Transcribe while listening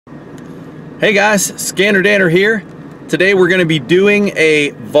Hey guys, Scanner Danner here. Today we're going to be doing a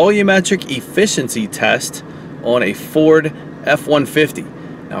volumetric efficiency test on a Ford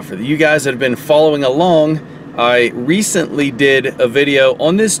F-150. Now for you guys that have been following along, I recently did a video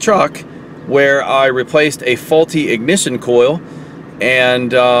on this truck where I replaced a faulty ignition coil,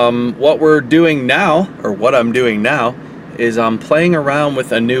 and what we're doing now, or what I'm doing now, is I'm playing around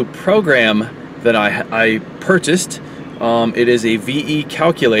with a new program that I purchased. It is a VE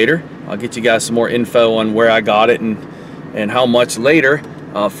calculator. I'll get you guys some more info on where I got it and how much later.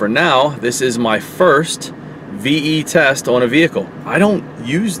 For now, this is my first VE test on a vehicle. I don't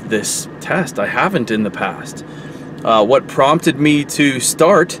use this test. I haven't in the past. What prompted me to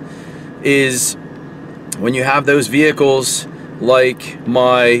start is when you have those vehicles like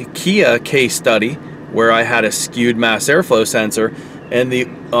my Kia case study, where I had a skewed mass airflow sensor, and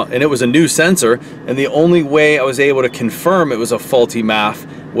it was a new sensor, and the only way I was able to confirm it was a faulty MAF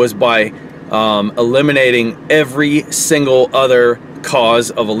was by eliminating every single other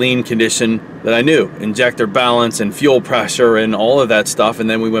cause of a lean condition that I knew, injector balance and fuel pressure and all of that stuff, and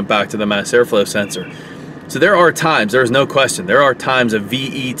then we went back to the mass airflow sensor. So there are times, there's no question, there are times a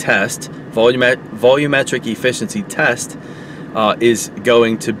VE test, volumetric efficiency test, is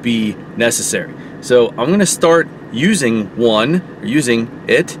going to be necessary. So I'm going to start using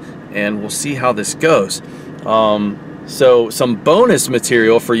it, and we'll see how this goes. So some bonus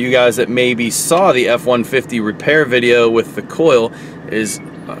material for you guys that maybe saw the F-150 repair video with the coil is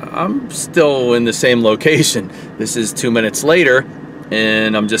I'm still in the same location. This is 2 minutes later,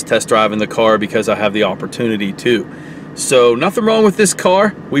 and I'm just test driving the car because I have the opportunity to. So nothing wrong with this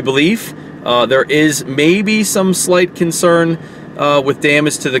car, we believe. There is maybe some slight concern with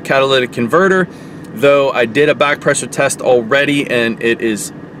damage to the catalytic converter, though I did a back pressure test already and it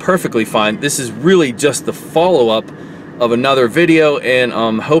is perfectly fine. This is really just the follow-up of another video, and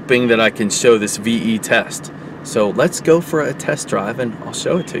I'm hoping that I can show this VE test. So let's go for a test drive and I'll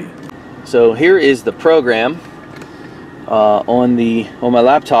show it to you. So here is the program. On my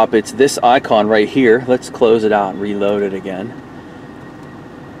laptop, it's this icon right here. Let's close it out and reload it again.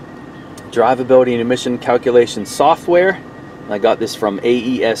 Driveability and emission calculation software. I got this from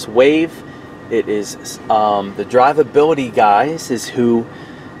AES Wave. It is the Driveability guys is who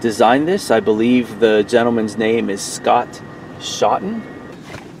designed this. I believe the gentleman's name is Scott Shotton.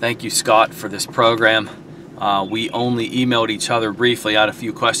 Thank you, Scott, for this program. We only emailed each other briefly. I had a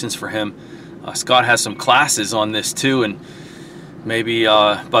few questions for him. Scott has some classes on this too, and maybe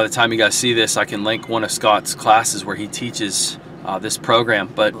by the time you guys see this, I can link one of Scott's classes where he teaches this program.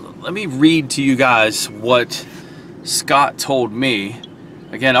 But let me read to you guys what Scott told me.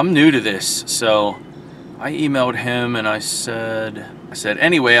 Again, I'm new to this, so I emailed him and I said,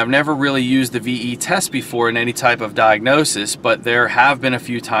 anyway, I've never really used the VE test before in any type of diagnosis, but there have been a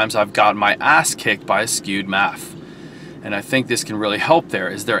few times I've gotten my ass kicked by a skewed MAF, and I think this can really help there.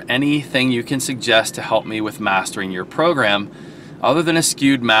 Is there anything you can suggest to help me with mastering your program? Other than a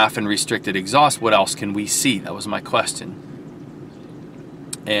skewed MAF and restricted exhaust, what else can we see? That was my question.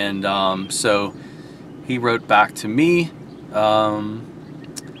 And so he wrote back to me,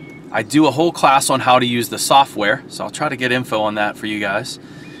 I do a whole class on how to use the software, so I'll try to get info on that for you guys.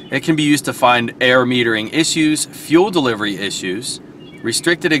 It can be used to find air metering issues, fuel delivery issues,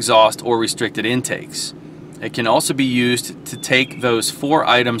 restricted exhaust, or restricted intakes. It can also be used to take those 4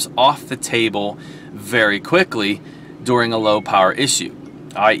 items off the table very quickly during a low power issue,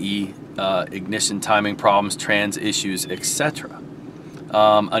 i.e. ignition timing problems, trans issues, etc.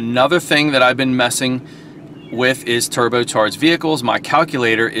 Another thing that I've been messing with is turbocharged vehicles. My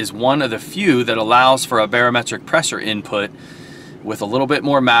calculator is one of the few that allows for a barometric pressure input. With a little bit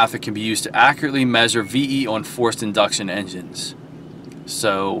more math, it can be used to accurately measure VE on forced induction engines.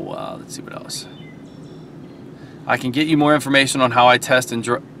 So let's see what else. I can get you more information on how I test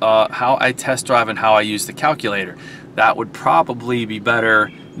drive and how I use the calculator. That would probably be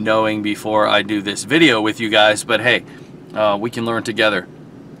better knowing before I do this video with you guys, but hey, we can learn together.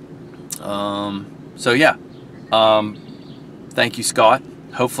 So yeah. Thank you, Scott.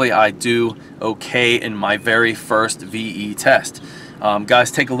 Hopefully I do okay in my very first VE test.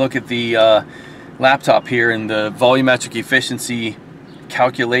 Guys, take a look at the laptop here and the volumetric efficiency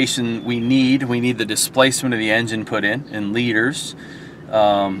calculation we need. We need the displacement of the engine put in liters.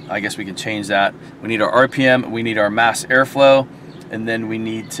 I guess we can change that. We need our RPM, we need our mass airflow, and then we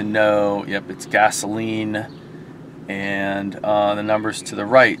need to know, yep, it's gasoline and the numbers to the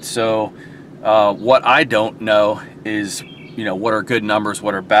right. So what I don't know is, what are good numbers,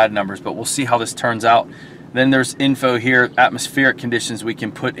 what are bad numbers, but we'll see how this turns out. Then there's info here, atmospheric conditions. We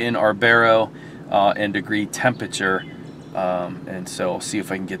can put in our baro and degree temperature And so I'll see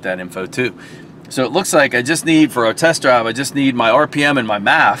if I can get that info too. So it looks like I just need, for a test drive, I just need my RPM and my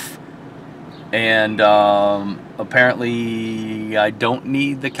MAF. And apparently I don't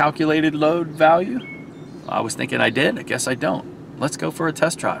need the calculated load value. I was thinking I did. I guess I don't. Let's go for a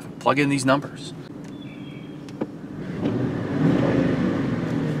test drive. Plug in these numbers.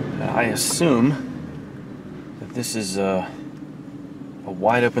 I assume that this is a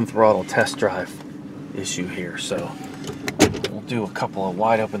wide open throttle test drive issue here. So we'll do a couple of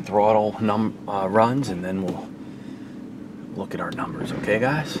wide open throttle runs, and then we'll look at our numbers. Okay,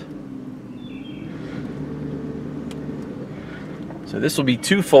 guys? So this will be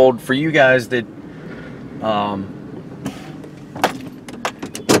twofold for you guys that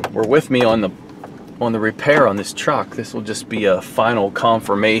were with me on the repair on this truck. This will just be a final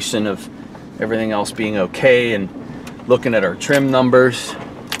confirmation of everything else being okay, and looking at our trim numbers.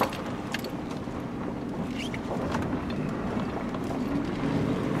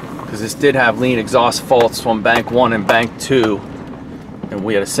 Because this did have lean exhaust faults on bank 1 and bank 2, and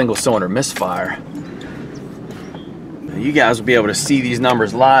we had a single cylinder misfire. You guys will be able to see these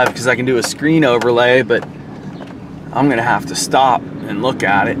numbers live because I can do a screen overlay, but I'm gonna have to stop and look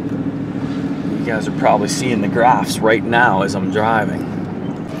at it. You guys are probably seeing the graphs right now as I'm driving.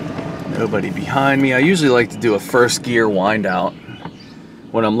 Nobody behind me. I usually like to do a first gear wind out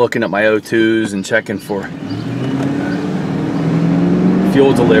when I'm looking at my O2s and checking for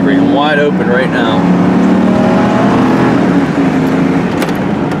fuel delivery. I'm wide open right now.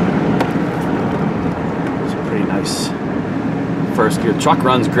 First gear. Truck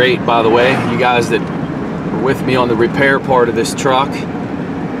runs great, by the way. You guys that were with me on the repair part of this truck,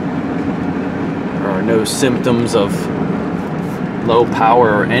 there are no symptoms of low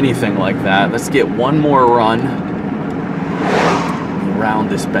power or anything like that. Let's get one more run around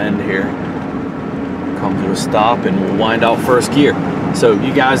this bend here, come to a stop, and we'll wind out first gear. So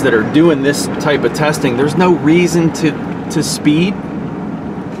you guys that are doing this type of testing, there's no reason to speed.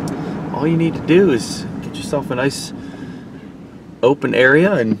 All you need to do is get yourself a nice open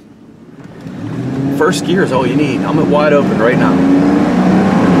area, and first gear is all you need. I'm at wide open right now.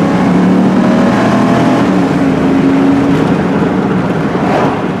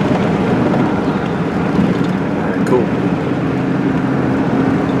 Alright, cool.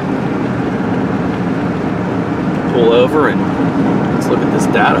 Pull over and let's look at this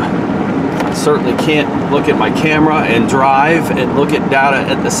data. I certainly can't look at my camera and drive and look at data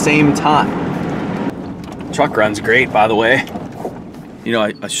at the same time. Truck runs great, by the way. You know,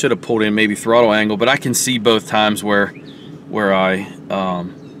 I should have pulled in maybe throttle angle, but I can see both times where I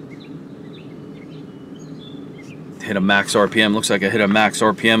hit a max RPM. Looks like I hit a max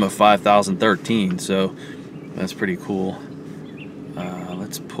RPM of 5,013, so that's pretty cool.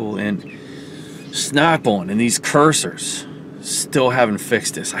 Let's pull in Snap-on, and these cursors still haven't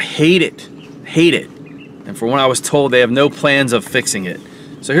fixed this. I hate it, and from what I was told, they have no plans of fixing it.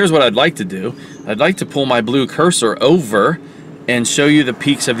 So here's what I'd like to do. I'd like to pull my blue cursor over and show you the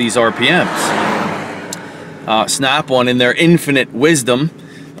peaks of these RPMs. Snap-on, in their infinite wisdom,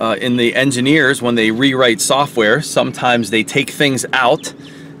 in the engineers, when they rewrite software, sometimes they take things out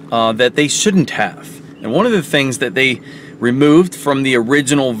that they shouldn't have. And one of the things that they removed from the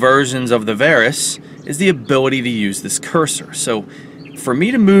original versions of the Veris is the ability to use this cursor. So for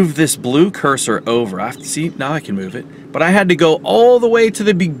me to move this blue cursor over, I have to see, now I can move it, but I had to go all the way to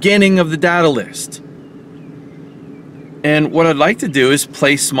the beginning of the data list. And what I'd like to do is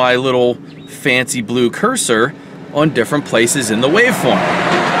place my little fancy blue cursor on different places in the waveform,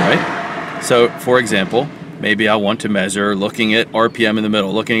 right? So, for example, maybe I want to measure looking at RPM in the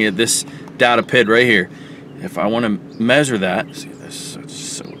middle, looking at this data PID right here. If I want to measure that, see, this is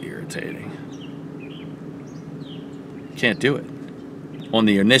so irritating. Can't do it. On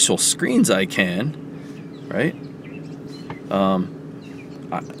the initial screens I can, right?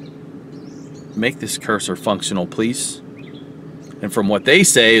 Make this cursor functional, please. And from what they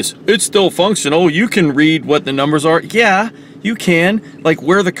say is, it's still functional. You can read what the numbers are. Yeah, you can. Like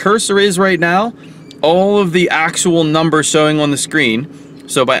where the cursor is right now, all of the actual numbers showing on the screen.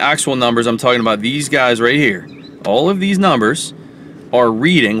 So by actual numbers, I'm talking about these guys right here. All of these numbers are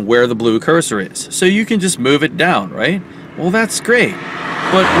reading where the blue cursor is. So you can just move it down, right? Well, that's great.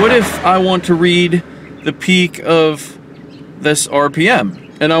 But what if I want to read the peak of this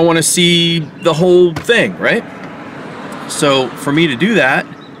RPM and I want to see the whole thing, right? So for me to do that,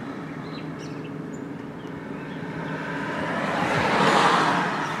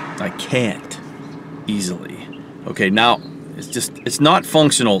 I can't easily. Okay, now it's not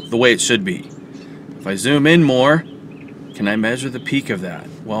functional the way it should be. If I zoom in more, can I measure the peak of that?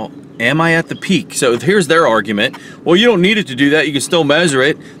 Well, Am I at the peak? So here's their argument. Well, you don't need it to do that. You can still measure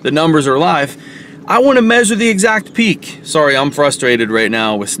it. The numbers are live. I want to measure the exact peak. Sorry, I'm frustrated right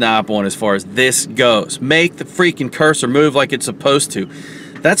now with Snap-on as far as this goes. Make the freaking cursor move like it's supposed to.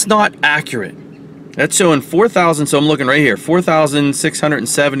 That's not accurate. That's showing 4,000, so I'm looking right here,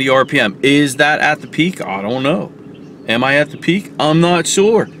 4,670 RPM. Is that at the peak? I don't know. Am I at the peak? I'm not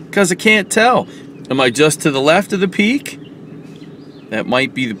sure, because I can't tell. Am I just to the left of the peak? That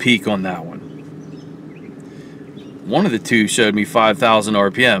might be the peak on that one. One of the two showed me 5,000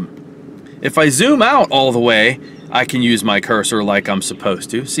 RPM. If I zoom out all the way, I can use my cursor like I'm supposed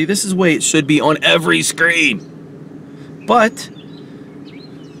to. See, this is the way it should be on every screen. But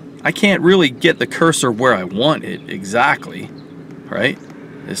I can't really get the cursor where I want it exactly, right?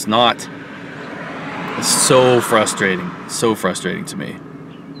 It's not. It's so frustrating to me.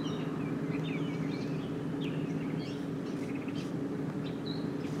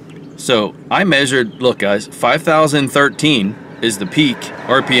 So I measured, look guys, 5,013 is the peak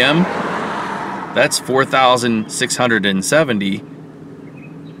RPM. That's 4,670,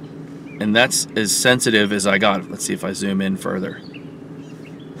 and that's as sensitive as I got. Let's see if I zoom in further.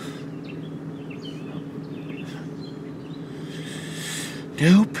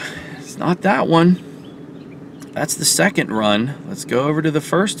 Nope, it's not that one. That's the second run. Let's go over to the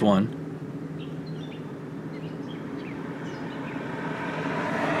first one.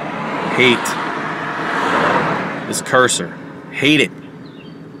 Hate this cursor. Hate it.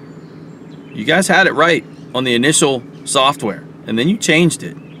 You guys had it right on the initial software, and then you changed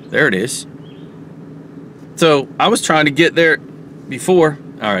it. There it is. So I was trying to get there before.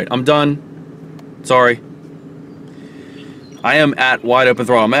 All right, I'm done. Sorry. I am at wide open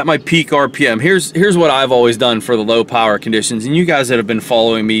throttle. I'm at my peak RPM. Here's what I've always done for the low power conditions, and you guys that have been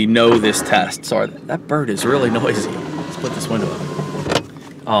following me know this test. Sorry, that bird is really noisy. Let's put this window up.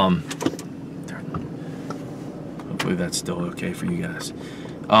 Hopefully that's still okay for you guys.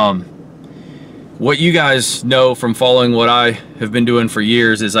 What you guys know from following what I have been doing for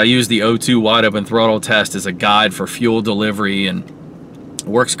years is I use the O2 wide open throttle test as a guide for fuel delivery, and it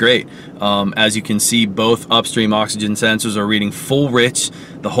works great. As you can see, both upstream oxygen sensors are reading full rich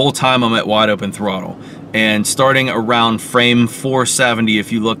the whole time I'm at wide open throttle. And starting around frame 470,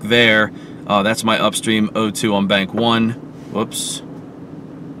 if you look there, that's my upstream O2 on bank 1. Whoops.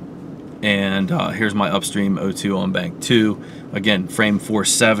 And here's my upstream O2 on bank 2. Again, frame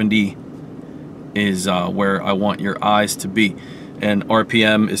 470 is where I want your eyes to be. And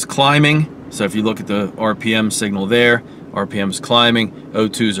RPM is climbing. So if you look at the RPM signal there, RPM is climbing,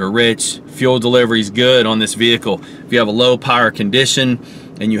 O2s are rich, fuel delivery is good on this vehicle. If you have a low power condition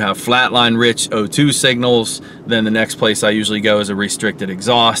and you have flatline rich O2 signals, then the next place I usually go is a restricted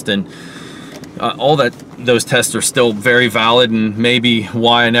exhaust. And those tests are still very valid, and maybe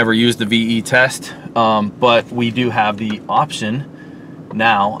why I never used the VE test. But we do have the option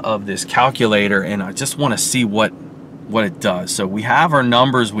now of this calculator, and I just want to see what it does. So we have our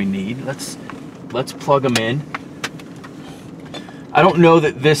numbers we need. Let's plug them in. I don't know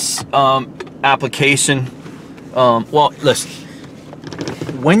that this application, well, listen,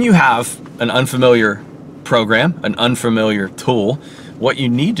 when you have an unfamiliar program, an unfamiliar tool, what you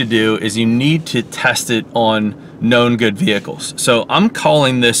need to do is you need to test it on known good vehicles. So I'm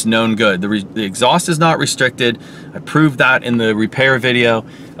calling this known good. The exhaust is not restricted. I proved that in the repair video,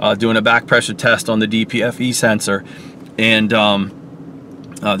 doing a back pressure test on the DPFE sensor, and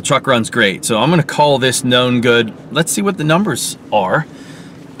the truck runs great. So I'm going to call this known good. Let's see what the numbers are,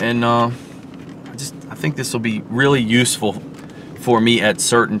 and I think this will be really useful for me at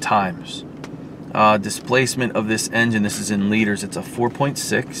certain times. Displacement of this engine, this is in liters, it's a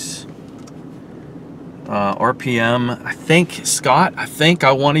 4.6. RPM, I think, Scott, I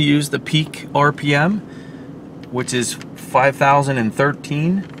want to use the peak RPM, which is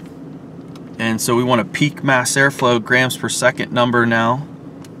 5,013. And so we want a peak mass airflow grams per second number now.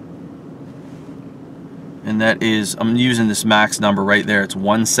 And that is, I'm using this max number right there, it's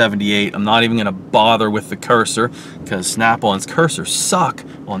 178. I'm not even going to bother with the cursor because Snap-on's cursors suck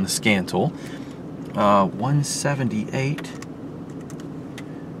on the scan tool. 178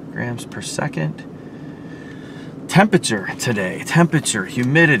 grams per second. Temperature today, temperature,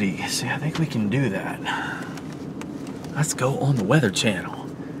 humidity. See, I think we can do that. Let's go on the Weather Channel.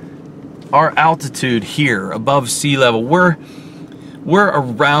 Our altitude here above sea level, we're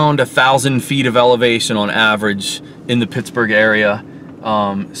around 1,000 feet of elevation on average in the Pittsburgh area.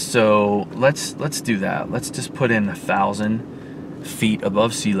 So let's do that. Let's just put in 1,000 feet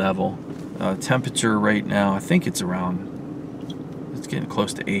above sea level. Temperature right now, I think it's around, it's getting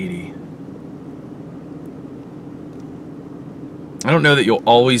close to 80. I don't know that you'll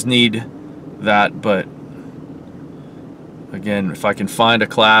always need that, but again, if I can find a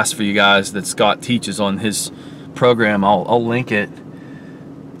class for you guys that Scott teaches on his program, I'll link it.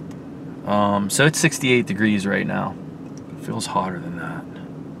 So it's 68 degrees right now. It feels hotter than that.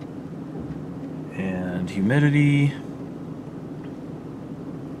 And humidity.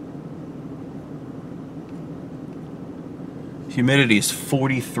 Humidity is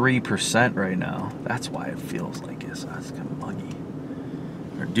 43% right now. That's why it feels like this. That's kind of muggy.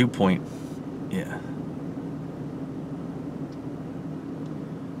 Or dew point, yeah.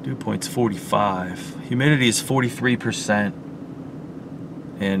 Dew point's 45. Humidity is 43%.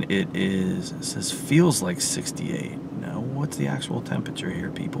 And it says feels like 68. Now, what's the actual temperature here,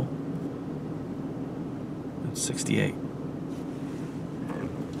 people? It's 68.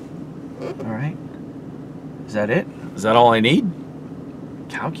 All right. Is that it? Is that all I need?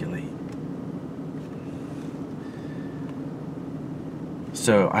 Calculate.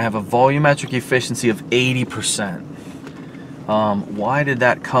 So I have a volumetric efficiency of 80%. Why did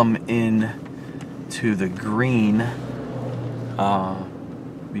that come in to the green?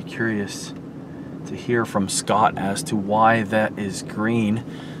 Be curious to hear from Scott as to why that is green.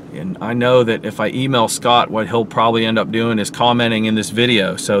 And I know that if I email Scott, what he'll probably end up doing is commenting in this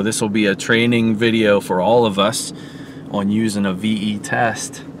video. So this will be a training video for all of us on using a VE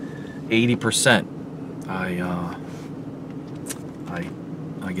test. 80%.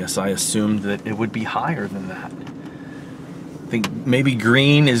 I guess I assumed that it would be higher than that. I think maybe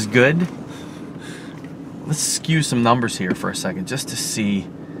green is good. Let's skew some numbers here for a second just to see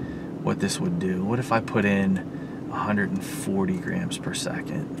what this would do. What if I put in 140 grams per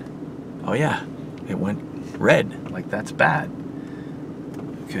second? Oh yeah, it went red, like that's bad.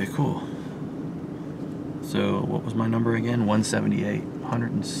 Okay, cool. So what was my number again?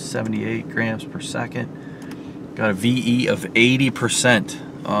 178 grams per second. Got a VE of 80%.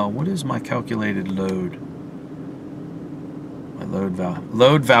 What is my calculated load? My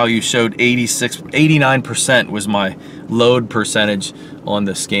load value showed 89% was my load percentage on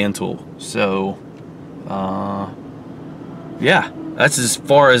the scan tool. So yeah, that's as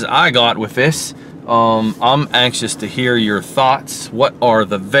far as I got with this. I'm anxious to hear your thoughts. What are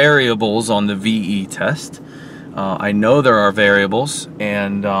the variables on the VE test? I know there are variables,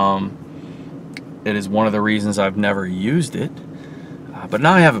 and it is one of the reasons I've never used it. But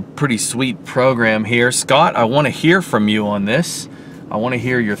now I have a pretty sweet program here. Scott, I want to hear from you on this. I want to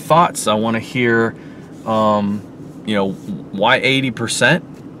hear your thoughts. I want to hear, you know, why 80%?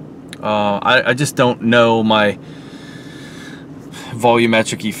 I just don't know my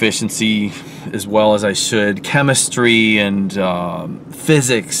volumetric efficiency as well as I should. Chemistry and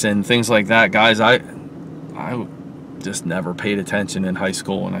physics and things like that, guys. I just never paid attention in high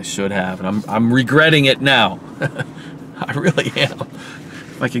school, and I should have, and I'm regretting it now. I really am.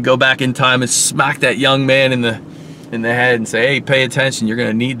 If I could go back in time and smack that young man in the head and say, hey, pay attention, you're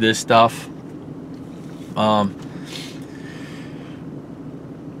gonna need this stuff.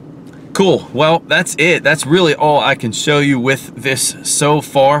 Cool. Well, that's it. That's really all I can show you with this so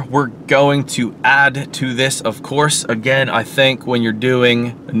far. We're going to add to this, of course. Again, I think when you're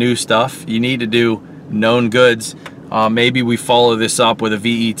doing new stuff, you need to do known goods. Maybe we follow this up with a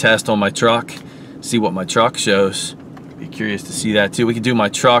VE test on my truck, see what my truck shows. Be curious to see that too. We can do my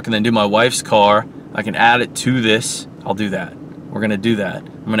truck and then do my wife's car. I can add it to this. I'll do that. We're gonna do that.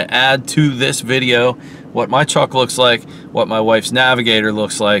 I'm gonna add to this video what my truck looks like, what my wife's Navigator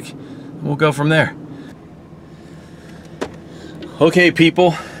looks like. We'll go from there. Okay,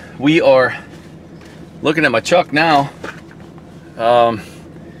 people, we are looking at my truck now.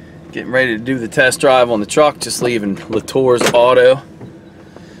 Getting ready to do the test drive on the truck, just leaving Latour's Auto.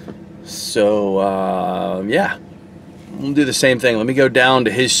 So yeah, we'll do the same thing. Let me go down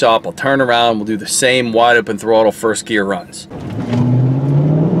to his shop. I'll turn around. We'll do the same wide open throttle first gear runs.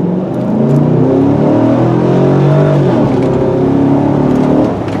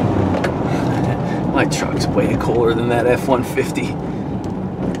 My truck's way cooler than that F-150.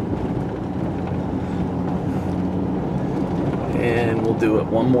 And we'll do it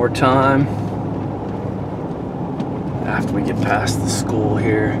one more time after we get past the school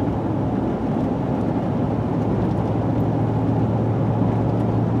here.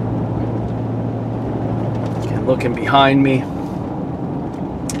 Again, looking behind me.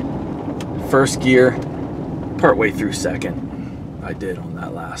 First gear, partway through second. I did on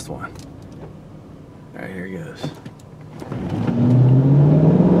that last one. All right, here he goes.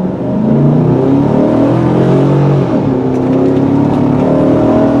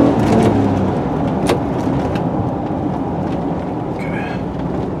 Okay.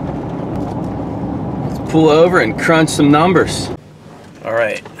 Let's pull over and crunch some numbers.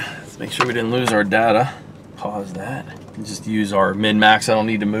 Make sure we didn't lose our data. Pause that. And just use our min-max. I don't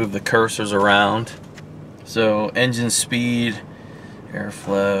need to move the cursors around. So engine speed,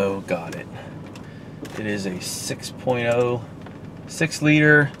 airflow, got it. It is a 6.0 6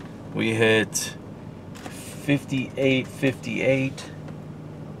 liter. We hit 58.58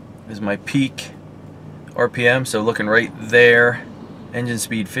 is my peak RPM, so looking right there. Engine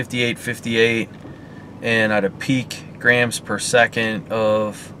speed 58.58, and at a peak grams per second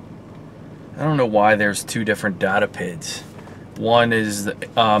of, I don't know why there's two different data PIDs. One is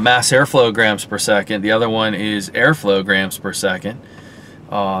mass airflow grams per second, the other one is airflow grams per second.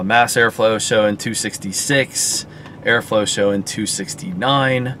 Mass airflow showing 266, airflow showing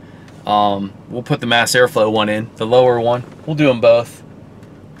 269. We'll put the mass airflow one in, the lower one. We'll do them both.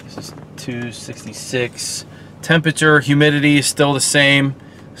 This is 266. Temperature, humidity is still the same.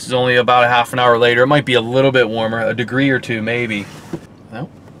 This is only about a half an hour later. It might be a little bit warmer, a degree or two maybe.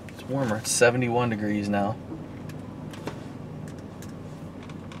 Nope, it's warmer. It's 71 degrees now.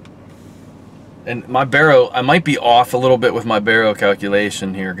 And my baro, I might be off a little bit with my baro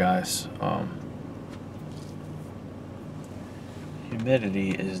calculation here, guys.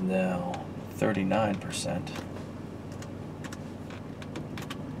 Humidity is now 39%.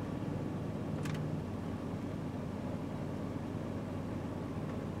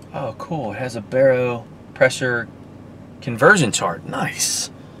 Oh, cool. It has a baro pressure conversion chart. Nice.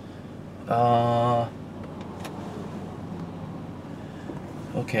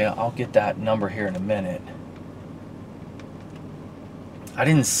 Okay, I'll get that number here in a minute. I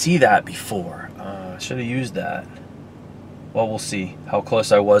didn't see that before. I should have used that. Well, we'll see how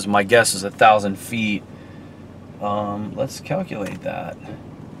close I was. My guess is 1,000 feet. Let's calculate that.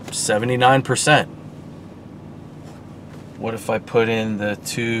 79%. What if I put in the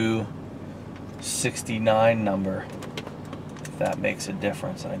 269 number? If that makes a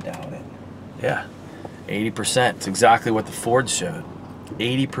difference, I doubt it. Yeah, 80%. It's exactly what the Ford showed.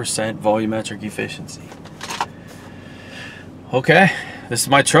 80% volumetric efficiency. Okay, this is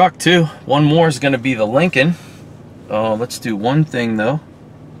my truck too. One more is going to be the Lincoln. Let's do one thing though,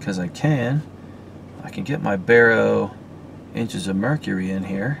 because I can get my baro inches of mercury in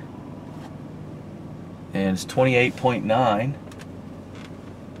here, and it's 28.9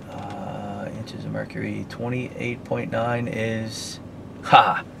 inches of mercury. 28.9 is,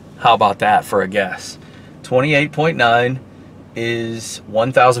 how about that for a guess? 28.9 is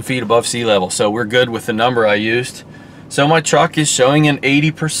 1,000 feet above sea level, so we're good with the number I used. So my truck is showing an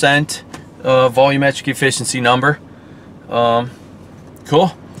 80% volumetric efficiency number.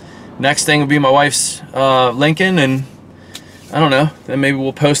 Cool. Next thing will be my wife's Lincoln, and I don't know, then maybe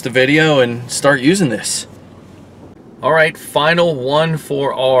we'll post a video and start using this. All right, final one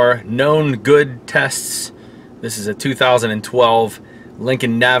for our known good tests. This is a 2012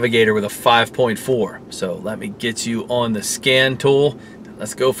 Lincoln Navigator with a 5.4. So let me get you on the scan tool.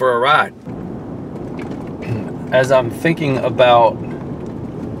 Let's go for a ride. As I'm thinking about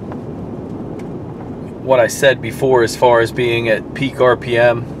what I said before as far as being at peak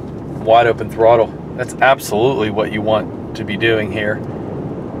RPM, wide open throttle, that's absolutely what you want to be doing here.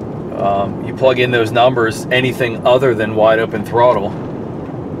 You plug in those numbers, anything other than wide open throttle,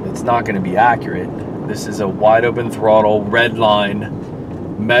 it's not going to be accurate. This is a wide open throttle red line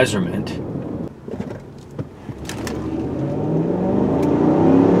measurement.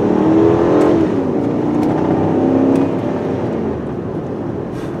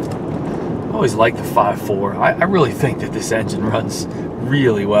 I always like the 5.4. I really think that this engine runs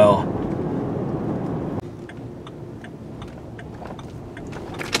really well.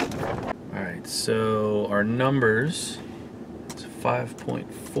 Alright, so our numbers, it's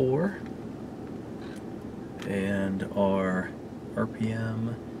 5.4, and our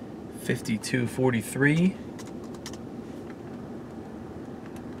RPM 5243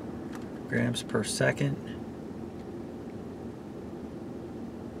 grams per second,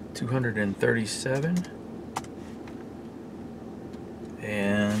 237.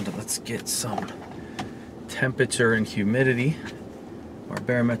 And let's get some temperature and humidity. Our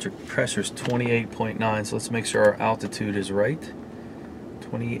barometric pressure is 28.9, so let's make sure our altitude is right.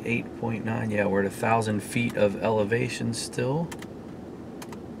 28.9, yeah, we're at 1,000 feet of elevation still.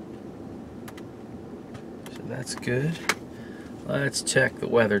 So that's good. Let's check the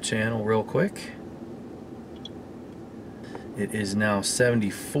Weather Channel real quick. It is now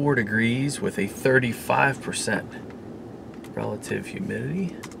 74 degrees with a 35% relative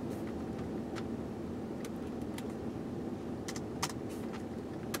humidity.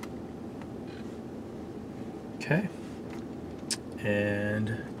 Okay.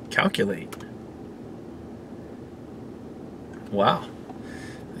 And calculate. Wow.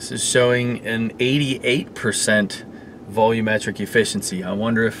 This is showing an 88% volumetric efficiency. I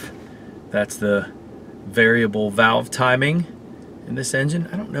wonder if that's the variable valve timing in this engine.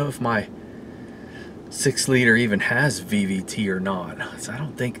 I don't know if my 6-liter even has VVT or not. So I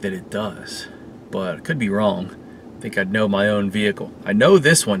don't think that it does, but I could be wrong. I think I'd know my own vehicle. I know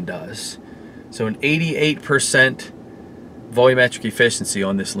this one does. So an 88% volumetric efficiency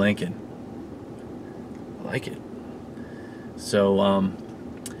on this Lincoln. I like it. So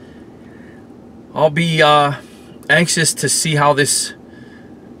I'll be anxious to see how this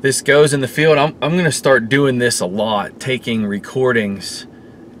goes in the field. I'm going to start doing this a lot, taking recordings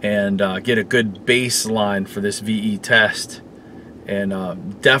and get a good baseline for this VE test.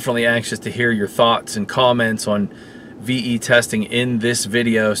 And definitely anxious to hear your thoughts and comments on VE testing in this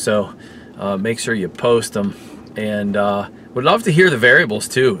video. So make sure you post them. And would love to hear the variables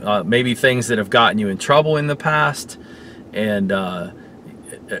too. Maybe things that have gotten you in trouble in the past. And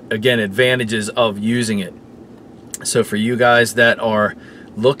again, advantages of using it. So for you guys that are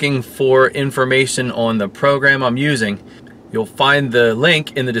looking for information on the program I'm using, you'll find the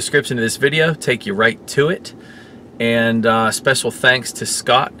link in the description of this video, take you right to it. And special thanks to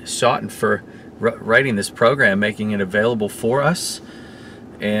Scott Shotton for writing this program, making it available for us.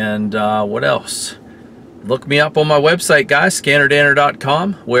 And what else? Look me up on my website, guys,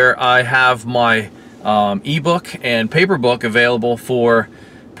 scannerdanner.com, where I have my ebook and paper book available for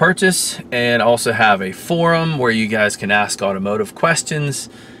purchase, and also have a forum where you guys can ask automotive questions.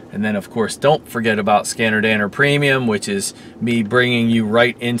 And then of course, don't forget about Scanner Danner Premium, which is me bringing you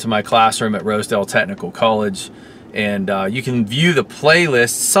right into my classroom at Rosedale Technical College. And you can view the playlist,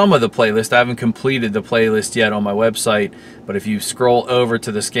 some of the playlist. I haven't completed the playlist yet on my website, but if you scroll over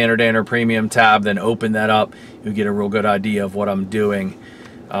to the Scanner Danner Premium tab, then open that up, you'll get a real good idea of what I'm doing.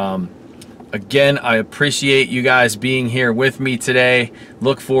 Again, I appreciate you guys being here with me today.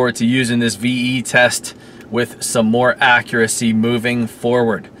 Look forward to using this VE test with some more accuracy moving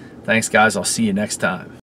forward. Thanks, guys. I'll see you next time.